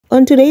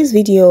On today's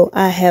video,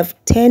 I have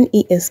 10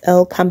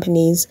 ESL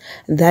companies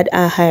that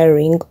are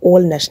hiring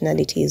all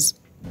nationalities.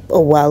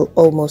 Well,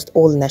 almost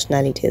all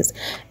nationalities.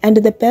 And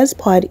the best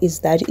part is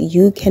that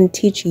you can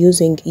teach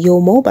using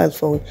your mobile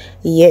phone.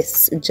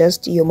 Yes,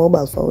 just your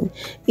mobile phone.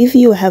 If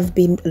you have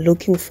been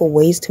looking for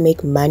ways to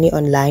make money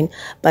online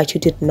but you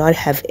did not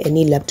have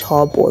any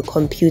laptop or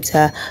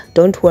computer,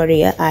 don't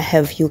worry, I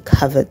have you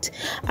covered.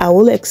 I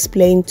will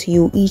explain to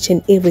you each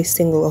and every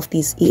single of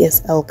these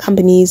ESL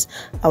companies.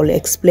 I will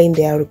explain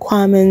their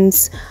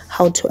requirements,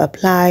 how to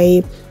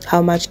apply,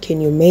 how much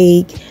can you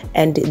make,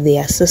 and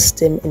their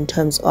system in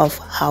terms of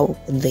how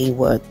they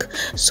work.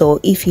 So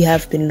if you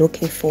have been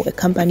looking for a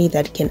company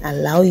that can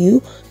allow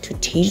you to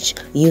teach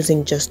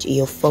using just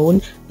your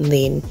phone,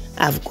 then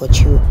I've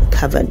got you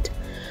covered.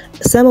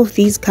 Some of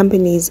these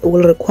companies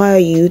will require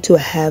you to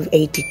have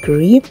a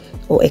degree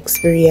or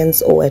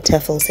experience or a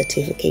TEFL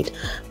certificate.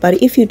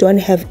 But if you don't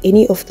have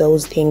any of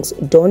those things,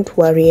 don't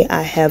worry.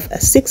 I have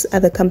 6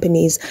 other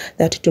companies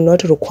that do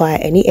not require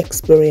any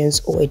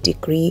experience or a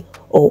degree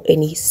or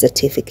any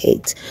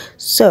certificate.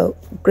 So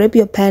grab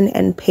your pen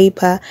and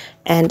paper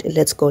and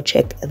let's go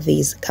check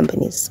these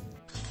companies.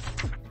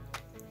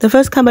 The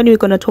first company we're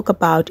going to talk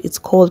about, it's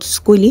called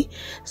Schoolie.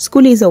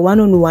 Schoolie is a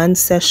one-on-one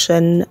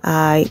session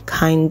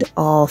kind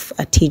of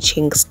a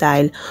teaching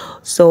style.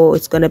 So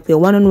it's going to be a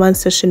one-on-one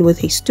session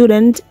with a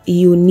student.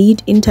 You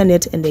need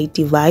internet and a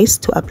device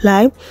to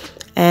apply.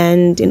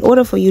 And in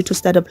order for you to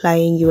start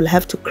applying, you will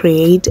have to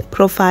create a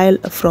profile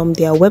from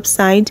their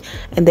website,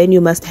 and then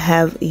you must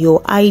have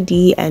your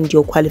ID and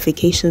your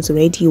qualifications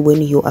ready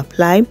when you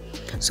apply.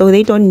 So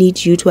they don't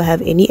need you to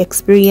have any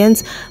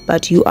experience,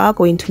 but you are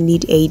going to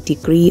need a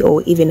degree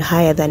or even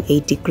higher than a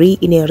degree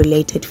in a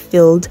related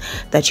field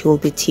that you will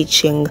be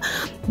teaching.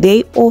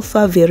 They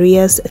offer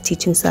various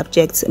teaching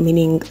subjects,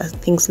 meaning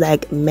things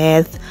like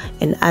math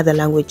and other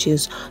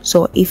languages.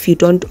 So if you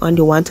don't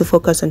only want to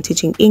focus on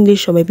teaching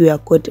English, or maybe you are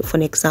good, for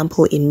an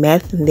example, in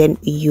math, then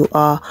you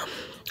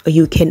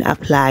can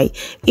apply.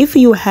 If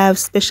you have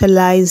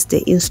specialized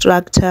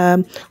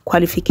instructor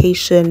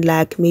qualification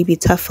like maybe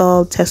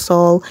TEFL,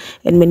 TESOL,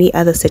 and many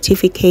other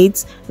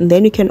certificates,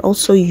 then you can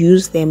also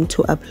use them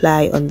to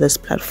apply on this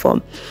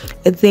platform.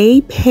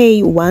 They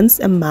pay once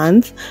a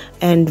month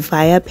and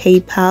via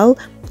PayPal,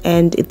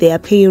 and their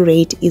pay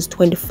rate is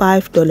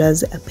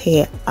 $25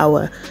 per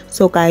hour.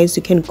 So guys,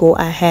 you can go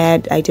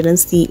ahead. I didn't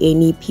see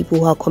any people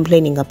who are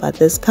complaining about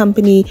this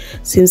company.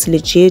 Seems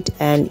legit,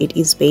 and it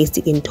is based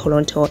in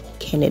Toronto,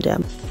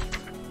 Canada.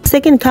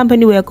 Second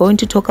company we are going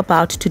to talk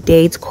about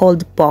today, it's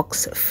called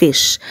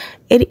Boxfish.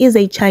 It is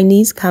a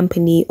Chinese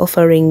company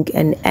offering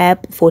an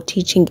app for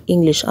teaching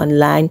English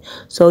online.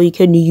 So you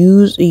can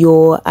use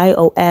your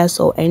iOS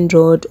or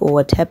Android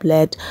or a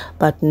tablet,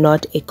 but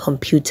not a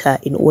computer,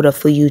 in order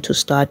for you to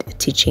start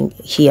teaching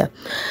here.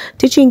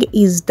 Teaching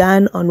is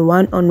done on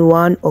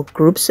one-on-one or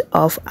groups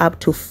of up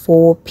to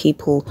 4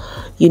 people.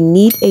 You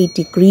need a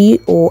degree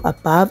or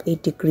above a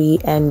degree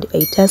and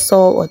a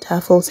TESOL or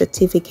TEFL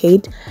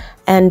certificate,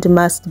 and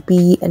must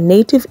be a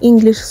native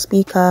English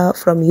speaker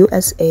from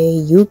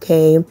USA,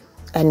 UK,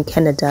 and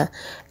Canada,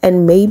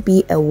 and maybe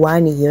a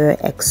 1-year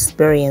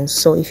experience.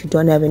 So if you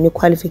don't have any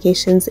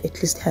qualifications,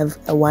 at least have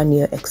a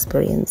 1-year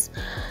experience.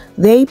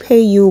 They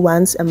pay you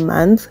once a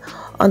month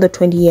on the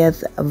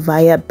 20th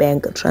via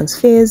bank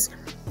transfers.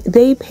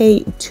 They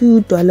pay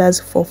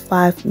 $2 for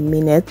 5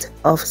 minutes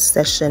of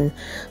session.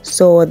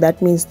 So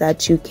that means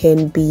that you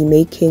can be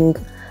making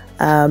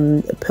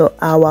per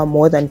hour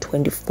more than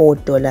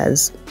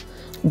 $24.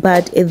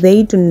 But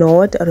they do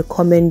not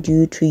recommend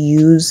you to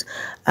use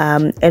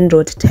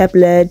Android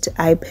tablet,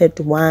 iPad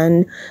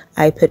 1,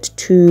 iPad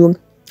 2,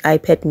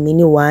 iPad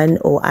mini 1,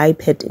 or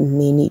iPad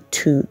mini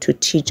 2 to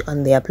teach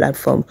on their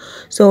platform.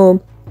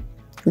 So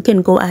you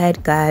can go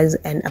ahead, guys,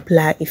 and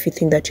apply if you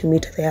think that you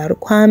meet their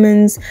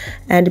requirements,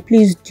 and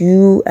please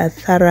do a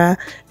thorough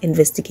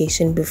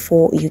investigation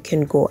before you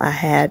can go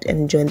ahead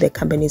and join the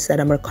companies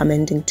that I'm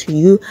recommending to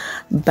you.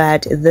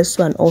 But this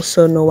one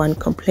also, no one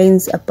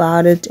complains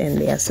about it and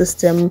their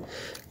system,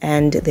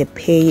 and the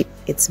pay,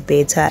 it's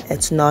better,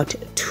 it's not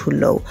too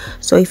low.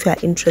 So if you are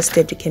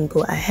interested, you can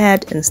go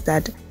ahead and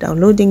start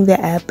downloading the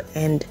app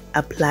and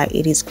apply.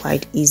 It is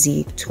quite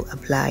easy to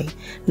apply.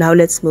 Now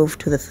let's move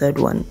to the third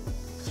one.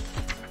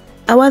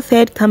 Our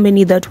third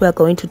company that we are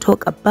going to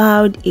talk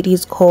about, it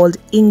is called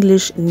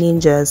English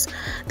Ninjas.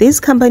 This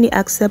company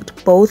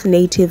accepts both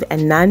native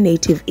and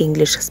non-native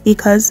English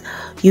speakers.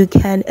 You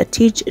can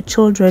teach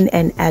children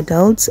and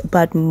adults,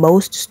 but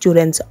most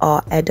students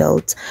are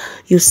adults.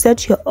 You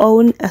set your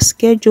own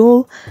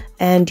schedule,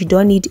 and you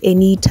don't need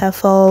any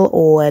TEFL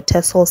or a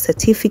TESOL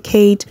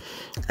certificate.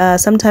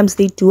 Sometimes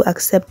they do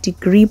accept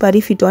degree, but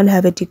if you don't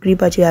have a degree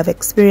but you have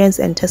experience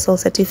and TESOL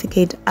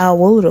certificate, I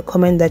will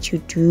recommend that you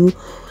do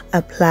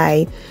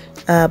apply,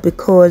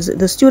 because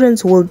the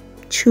students will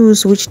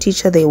choose which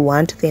teacher they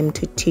want them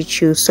to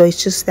teach you. So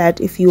it's just that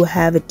if you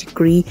have a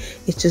degree,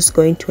 it's just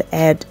going to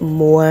add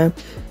more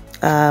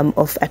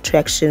of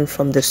attraction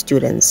from the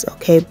students.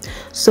 Okay,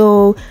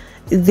 so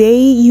They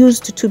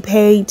used to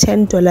pay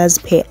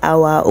 $10 per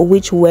hour,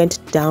 which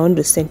went down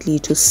recently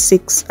to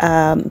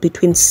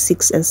between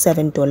 $6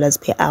 and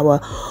 $7 per hour,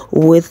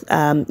 with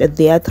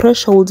their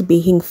threshold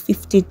being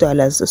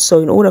 $50.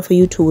 So in order for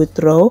you to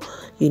withdraw,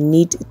 you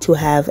need to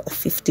have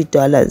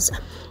 $50.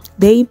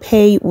 They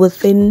pay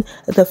within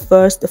the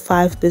first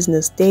 5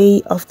 business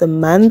days of the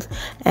month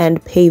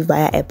and pay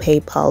via a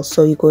PayPal.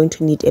 So you're going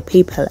to need a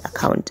PayPal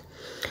account.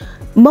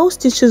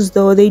 Most teachers,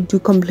 though, they do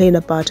complain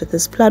about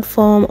this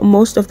platform.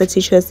 Most of the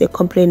teachers, they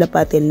complain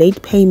about the late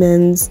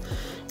payments.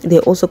 They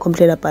also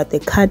complain about the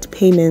cut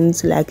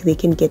payments, like they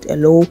can get a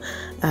low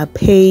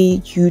pay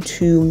due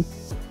to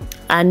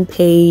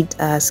unpaid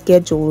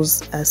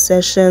schedules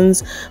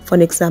sessions. For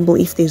an example,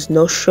 if there's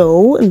no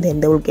show, and then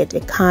they will get a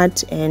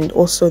cut. And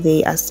also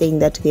they are saying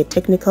that their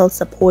technical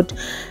support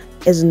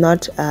is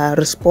not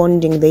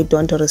responding. They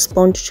don't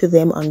respond to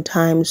them on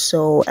time.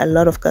 So a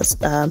lot of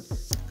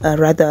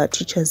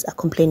teachers are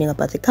complaining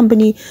about the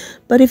company.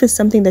 But if it's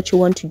something that you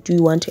want to do,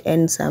 you want to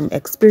earn some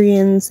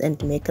experience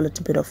and make a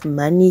little bit of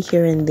money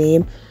here and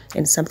there,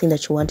 and something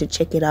that you want to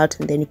check it out,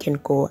 and then you can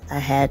go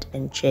ahead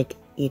and check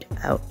it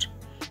out.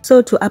 So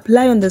to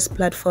apply on this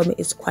platform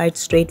is quite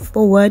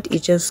straightforward. You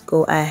just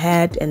go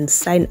ahead and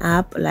sign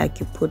up, like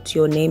you put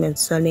your name and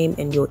surname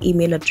and your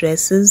email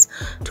addresses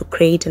to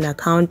create an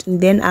account, and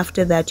then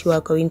after that you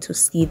are going to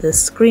see the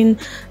screen.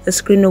 The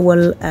screen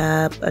will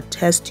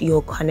test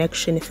your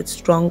connection, if it's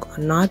strong or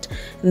not,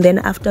 and then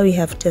after we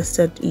have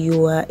tested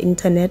your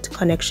internet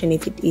connection,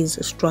 if it is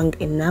strong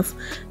enough,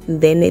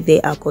 then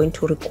they are going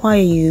to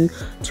require you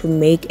to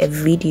make a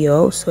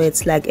video. So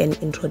it's like an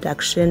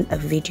introduction, a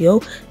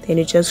video. Then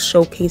you just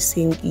showcasing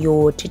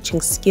your teaching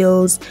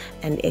skills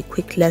and a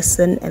quick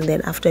lesson, and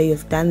then after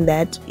you've done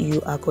that,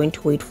 you are going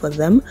to wait for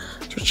them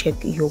to check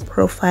your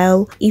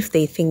profile. If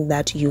they think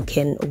that you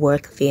can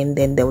work, then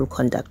they will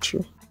contact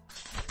you.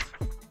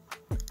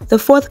 The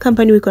fourth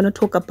company we're going to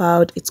talk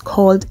about, it's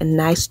called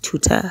Nice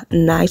Tutor,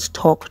 Nice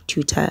Talk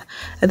Tutor.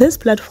 This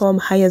platform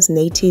hires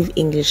native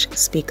English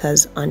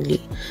speakers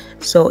only.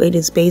 So it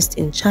is based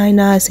in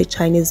China. It's a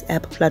Chinese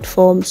app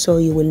platform. So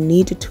you will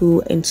need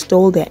to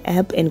install the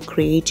app and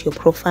create your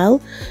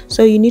profile.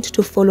 So you need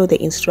to follow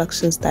the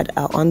instructions that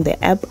are on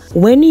the app.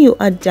 When you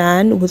are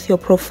done with your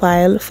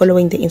profile,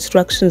 following the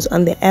instructions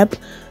on the app,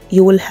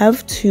 you will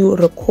have to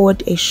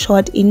record a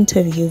short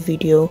interview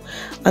video.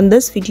 On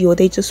this video,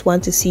 they just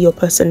want to see your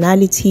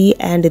personality,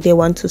 and they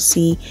want to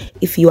see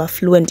if you are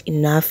fluent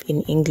enough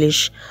in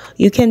English.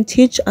 You can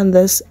teach on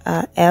this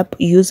app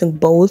using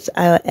both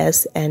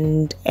iOS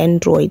and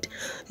Android.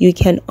 You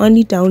can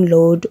only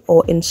download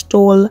or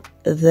install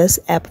this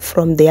app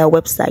from their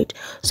website.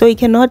 So you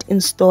cannot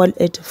install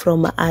it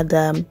from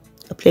other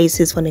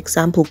places, for an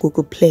example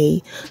Google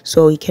Play.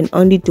 So you can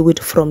only do it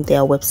from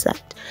their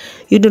website.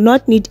 You do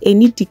not need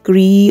any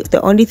degree.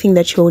 The only thing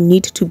that you'll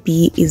need to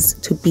be is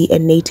to be a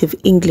native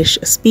English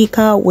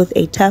speaker with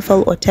a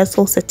TEFL or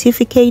TESOL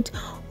certificate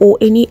or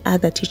any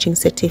other teaching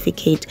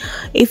certificate.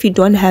 If you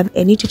don't have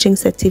any teaching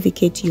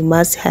certificate, you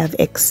must have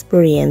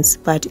experience,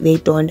 but they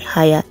don't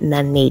hire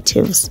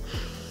non-natives.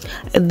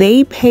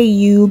 They pay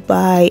you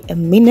by a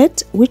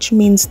minute, which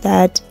means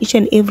that each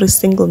and every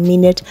single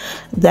minute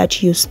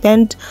that you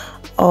spend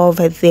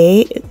over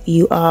there,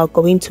 you are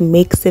going to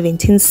make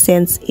 17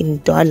 cents in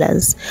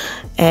dollars,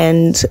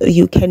 and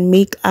you can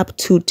make up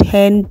to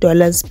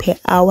 $10 per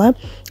hour,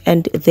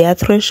 and their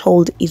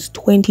threshold is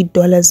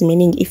 $20,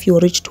 meaning if you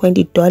reach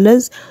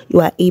 $20, you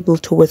are able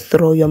to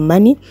withdraw your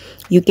money.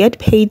 You get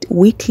paid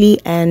weekly,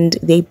 and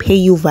they pay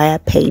you via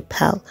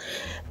PayPal.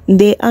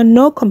 There are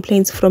no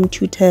complaints from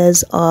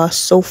tutors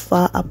so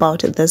far about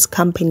this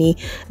company.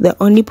 The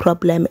only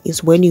problem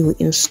is when you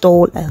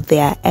install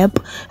their app.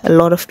 A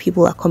lot of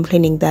people are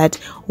complaining that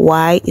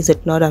why is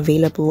it not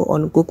available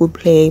on Google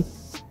Play?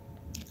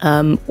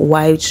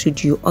 Why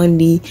should you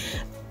only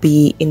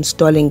be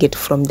installing it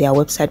from their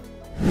website?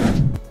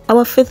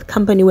 Our fifth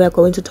company we are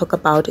going to talk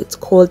about, it's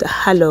called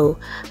Hallo.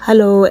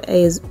 Hallo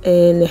is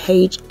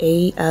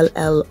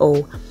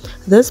Hallo.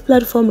 This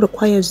platform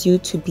requires you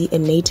to be a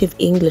native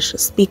English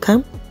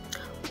speaker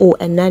or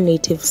a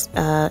non-native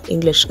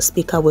English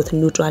speaker with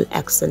neutral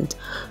accent.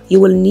 You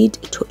will need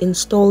to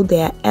install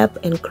their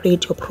app and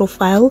create your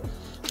profile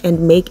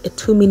and make a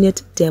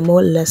 2-minute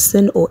demo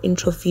lesson or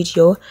intro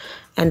video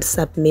and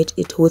submit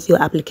it with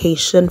your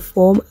application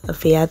form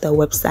via the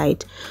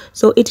website.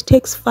 So it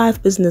takes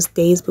 5 business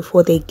days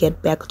before they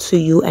get back to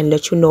you and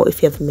let you know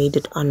if you have made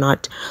it or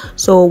not.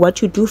 So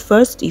what you do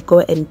first, you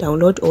go and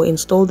download or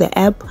install the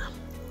app,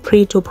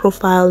 create your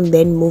profile, and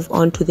then move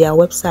on to their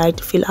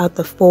website, fill out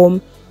the form,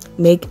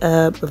 make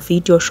a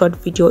short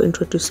video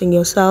introducing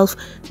yourself,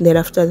 and then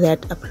after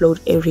that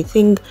upload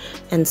everything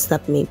and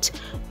submit.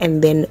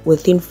 And then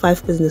within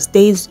 5 business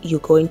days you're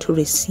going to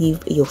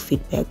receive your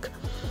feedback.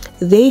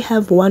 They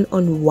have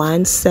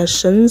one-on-one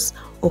sessions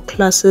or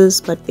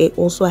classes, but they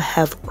also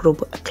have group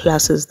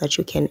classes that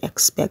you can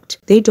expect.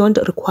 They don't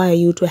require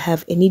you to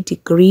have any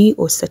degree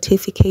or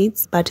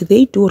certificates, but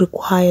they do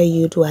require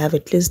you to have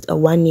at least a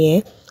 1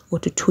 year or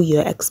to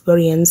 2-year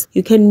experience.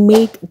 You can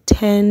make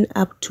 $10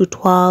 up to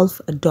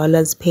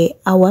 $12 per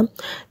hour.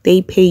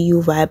 They pay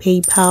you via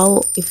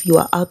PayPal if you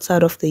are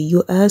outside of the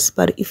US,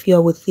 but if you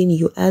are within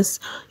US,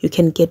 you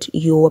can get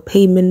your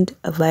payment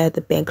via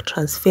the bank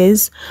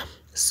transfers.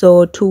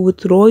 So to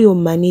withdraw your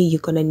money,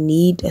 you're gonna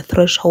need a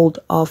threshold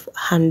of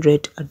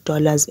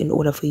 $100 in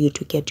order for you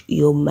to get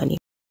your money.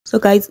 So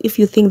guys, if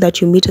you think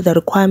that you meet the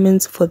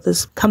requirements for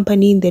this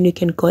company, then you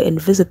can go and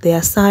visit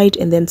their site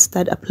and then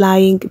start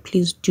applying.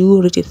 Please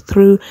do read it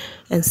through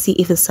and see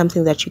if it's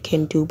something that you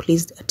can do.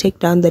 Please take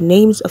down the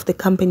names of the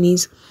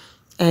companies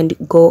and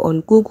go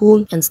on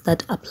Google and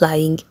start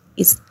applying.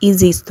 It's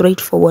easy,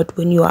 straightforward.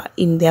 When you are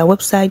in their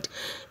website,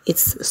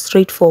 it's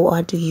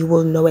straightforward. You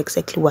will know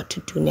exactly what to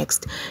do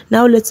next.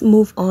 Now let's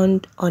move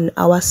on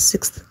our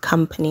 6th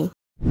company.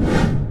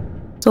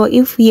 So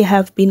if we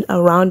have been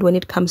around when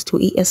it comes to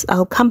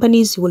ESL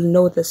companies, you will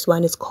know this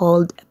one is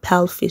called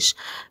Pelfish.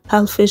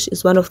 Pelfish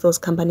is one of those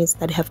companies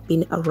that have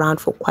been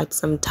around for quite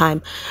some time.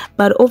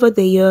 But over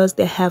the years,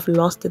 they have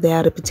lost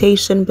their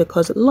reputation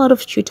because a lot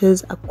of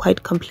tutors are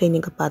quite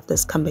complaining about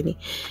this company.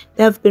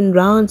 There have been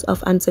rounds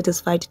of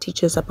unsatisfied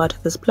teachers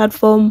about this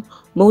platform.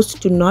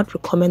 Most do not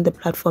recommend the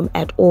platform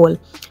at all,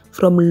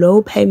 from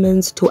low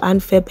payments to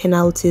unfair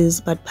penalties,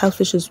 but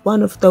Pelfish is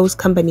one of those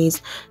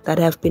companies that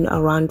have been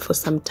around for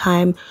some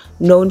time,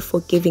 known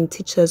for giving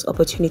teachers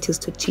opportunities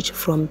to teach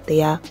from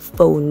their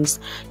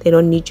phones. They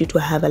don't need you to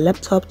have a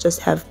laptop,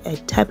 just have a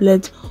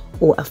tablet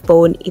or a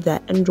phone, either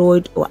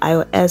Android or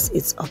iOS,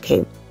 it's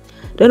okay.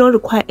 They don't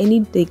require any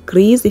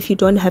degrees. If you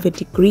don't have a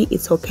degree,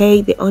 it's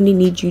okay. They only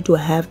need you to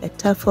have a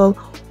TEFL,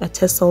 a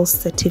TESOL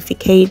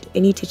certificate.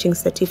 Any teaching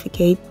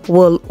certificate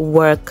will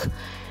work.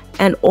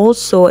 And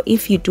also,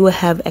 if you do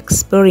have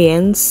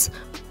experience,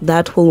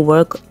 that will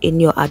work in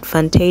your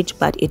advantage,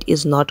 but it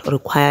is not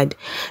required.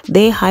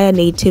 They hire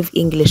native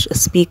English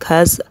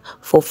speakers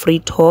for free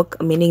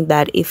talk, meaning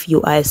that if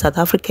you are a South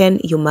African,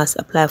 you must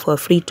apply for a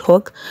free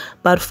talk.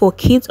 But for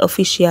kids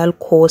official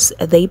course,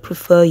 they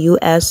prefer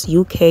US,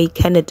 UK,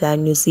 Canada,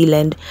 New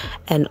Zealand,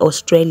 and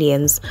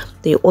Australians.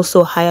 They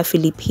also hire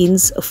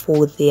Philippines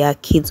for their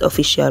kids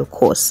official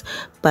course,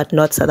 but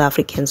not South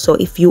Africans. So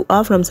if you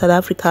are from South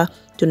Africa,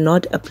 do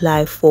not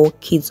apply for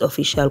kids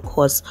official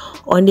course,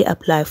 only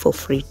apply for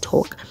free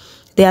talk.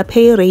 Their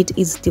pay rate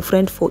is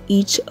different for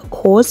each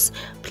course.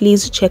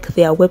 Please check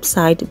their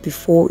website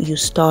before you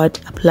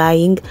start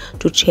applying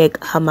to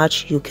check how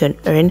much you can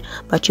earn,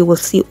 but you will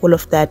see all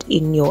of that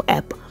in your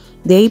app.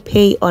 They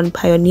pay on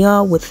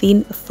Pioneer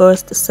within the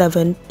first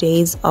 7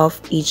 days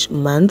of each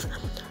month.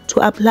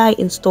 To apply,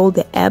 install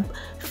the app,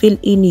 fill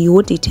in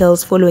your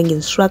details following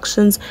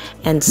instructions,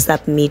 and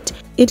submit.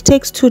 It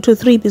takes 2 to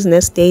 3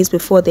 business days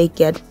before they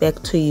get back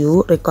to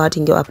you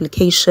regarding your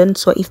application.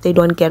 So if they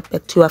don't get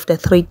back to you after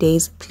 3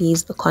 days,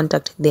 please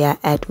contact their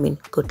admin.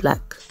 Good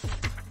luck.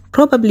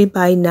 Probably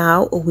by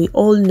now, we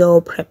all know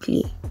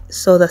Preply.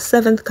 So the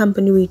 7th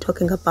company we're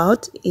talking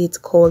about, it's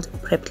called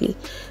Preply.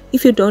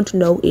 If you don't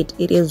know it,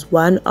 it is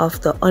one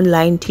of the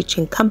online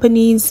teaching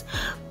companies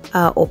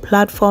or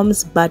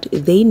platforms, but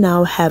they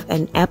now have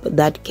an app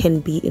that can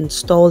be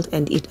installed,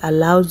 and it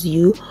allows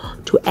you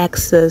to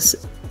access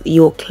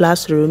your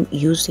classroom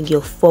using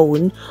your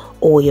phone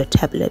or your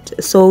tablet.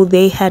 So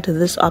they had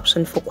this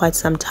option for quite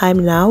some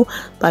time now,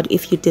 but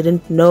if you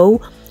didn't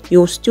know,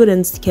 your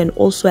students can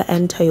also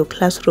enter your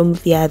classroom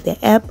via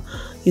the app.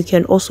 You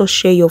can also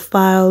share your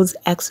files,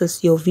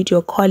 access your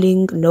video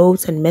calling,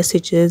 notes and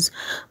messages,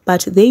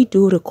 but they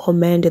do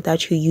recommend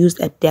that you use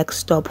a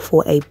desktop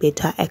for a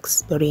better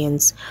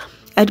experience.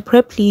 At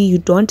Preply, you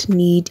don't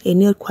need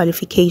any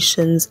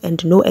qualifications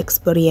and no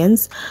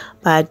experience,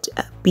 but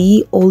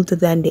be older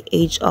than the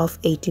age of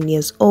 18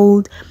 years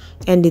old,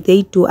 and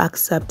they do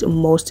accept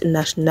most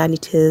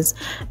nationalities,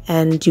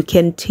 and you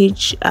can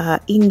teach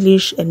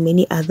English and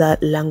many other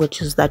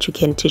languages that you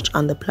can teach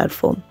on the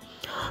platform.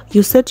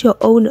 You set your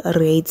own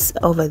rates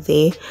over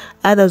there.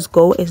 Others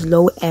go as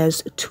low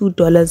as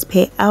 $2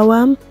 per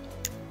hour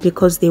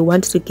because they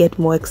want to get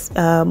more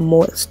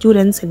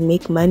students and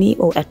make money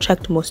or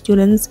attract more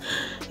students,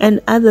 and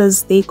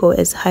others they go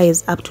as high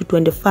as up to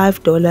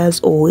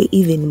 $25 or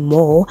even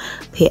more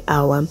per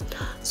hour.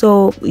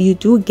 So you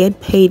do get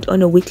paid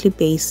on a weekly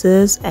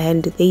basis,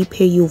 and they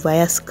pay you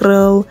via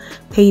Skrill,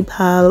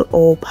 PayPal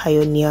or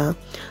Pioneer.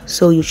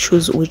 So you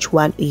choose which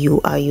one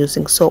you are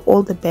using. So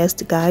all the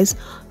best, guys,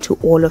 to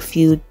all of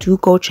you. Do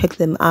go check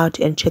them out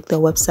and check their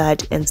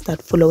website and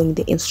start following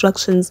the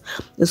instructions.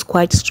 It's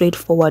quite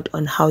straightforward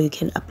on how you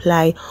can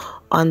apply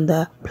on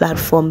the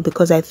platform,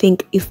 because I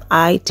think if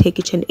I take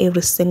each and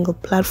every single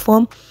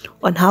platform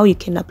on how you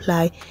can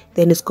apply,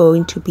 then it's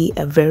going to be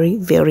a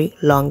very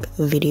long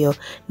video.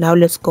 Now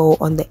let's go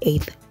on the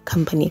 8th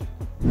company.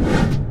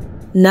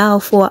 Now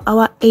for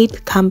our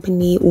 8th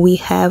company, we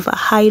have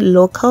Hi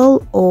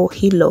Local or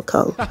He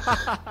Local,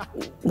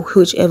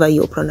 whichever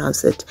you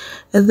pronounce it.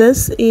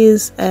 This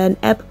is an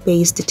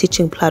app-based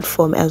teaching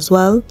platform as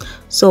well,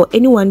 so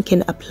anyone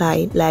can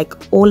apply. Like,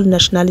 all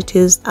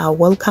nationalities are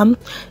welcome.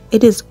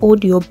 It is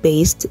audio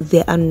based,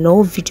 there are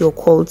no video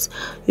calls.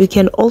 You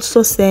can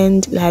also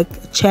send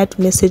like chat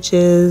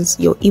messages,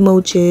 your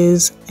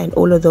emojis and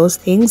all of those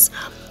things.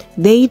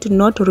 They do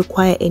not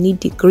require any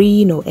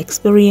degree, no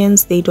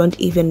experience. They don't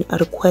even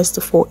request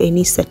for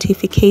any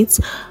certificates,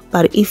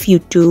 but if you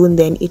do,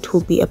 then it will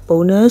be a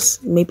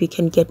bonus. Maybe you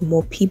can get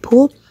more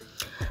people.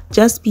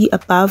 Just be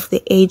above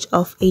the age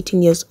of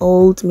 18 years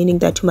old, meaning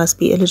that you must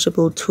be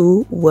eligible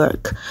to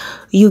work.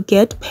 You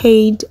get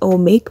paid or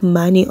make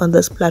money on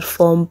this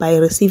platform by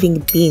receiving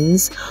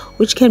beans,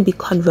 which can be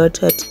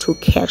converted to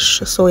cash.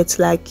 So it's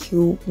like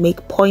you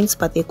make points,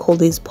 but they call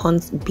these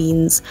points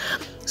beans.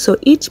 So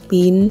each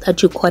bean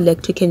that you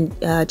collect, you can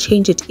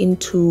change it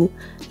into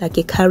like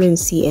a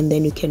currency, and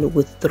then you can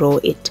withdraw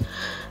it.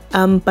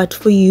 But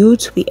for you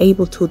to be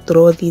able to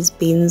draw these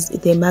beans,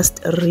 they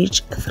must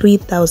reach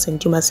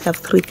 3,000. You must have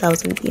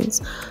 3,000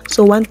 beans.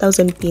 So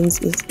 1,000 beans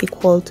is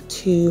equal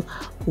to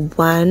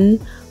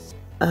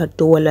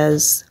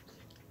 $1.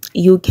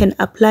 You can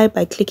apply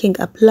by clicking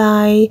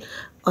apply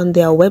on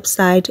their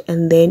website,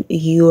 and then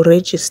you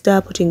register,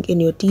 putting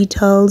in your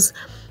details,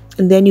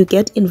 and then you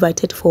get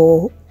invited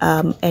for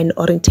an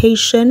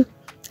orientation.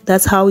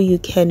 That's how you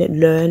can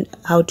learn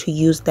how to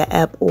use the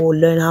app or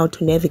learn how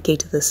to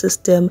navigate the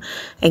system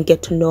and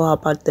get to know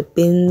about the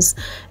bins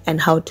and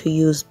how to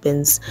use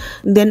bins.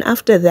 Then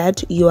after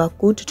that, you are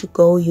good to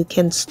go. You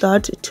can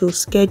start to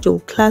schedule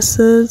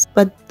classes,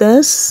 but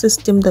this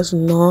system does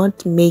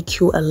not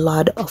make you a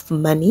lot of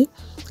money.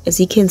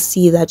 As you can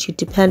see, that you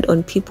depend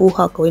on people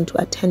who are going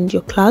to attend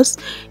your class.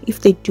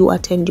 If they do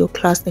attend your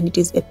class, then it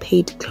is a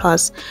paid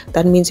class.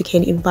 That means you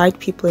can invite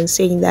people and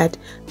saying that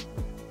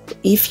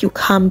if you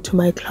come to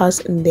my class,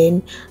 and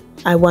then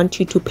I want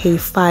you to pay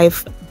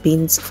 5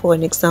 beans, for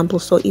an example.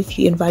 So if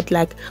you invite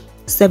like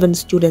 7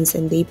 students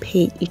and they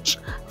pay each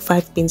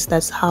 5 beans,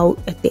 that's how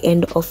at the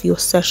end of your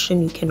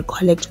session you can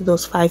collect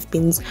those 5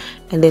 beans,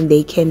 and then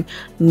they can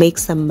make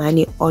some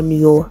money on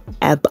your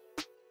app.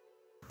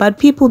 But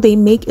people, they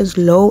make as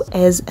low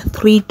as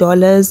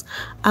 $3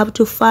 up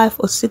to $5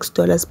 or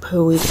 $6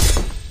 per week.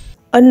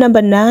 On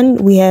number 9,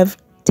 we have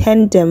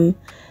Tandem.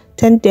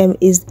 Tandem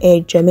is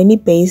a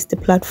Germany-based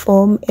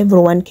platform.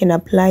 Everyone can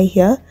apply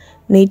here,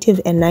 native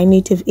and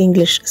non-native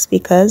English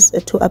speakers.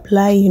 To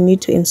apply, you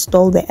need to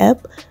install the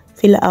app,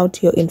 fill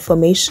out your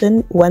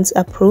information. Once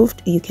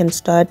approved, you can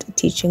start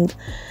teaching.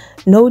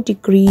 No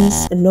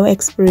degrees, no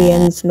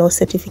experience, no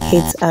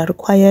certificates are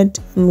required.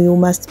 You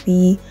must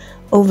be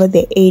over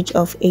the age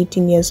of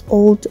 18 years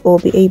old or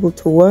be able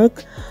to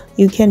work.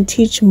 You can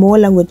teach more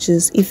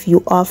languages if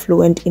you are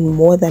fluent in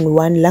more than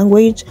one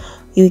language.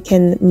 You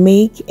can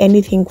make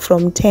anything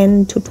from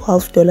 $10 to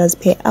 $12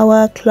 per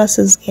hour.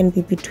 Classes can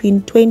be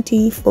between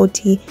 20,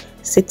 40,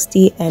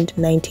 60 and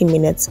 90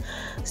 minutes.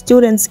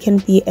 Students can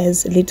be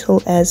as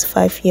little as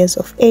 5 years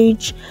of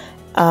age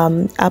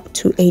up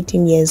to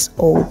 18 years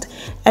old.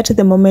 At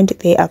the moment,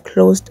 they are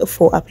closed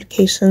for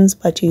applications,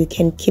 but you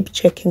can keep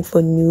checking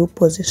for new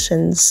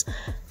positions.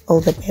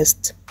 All the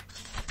best.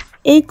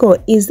 Echo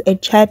is a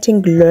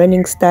chatting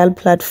learning style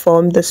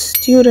platform. The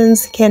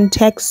students can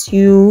text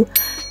you.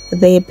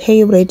 Their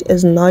pay rate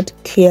is not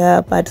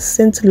clear, but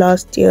since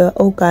last year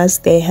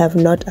August, they have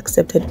not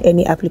accepted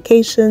any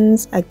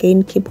applications.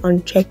 Again, keep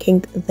on checking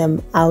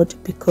them out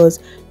because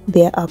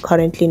they are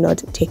currently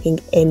not taking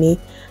any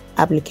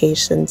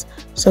applications.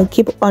 So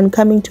keep on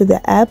coming to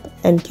the app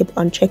and keep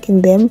on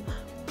checking them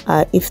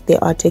if they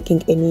are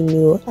taking any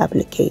new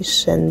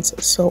applications.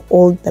 So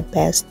all the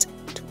best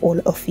to all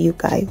of you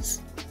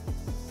guys.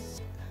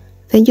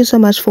 Thank you so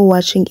much for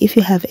watching. If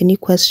you have any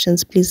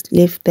questions, please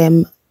leave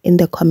them in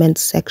the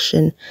comments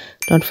section.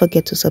 Don't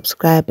forget to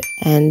subscribe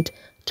and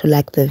to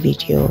like the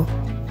video.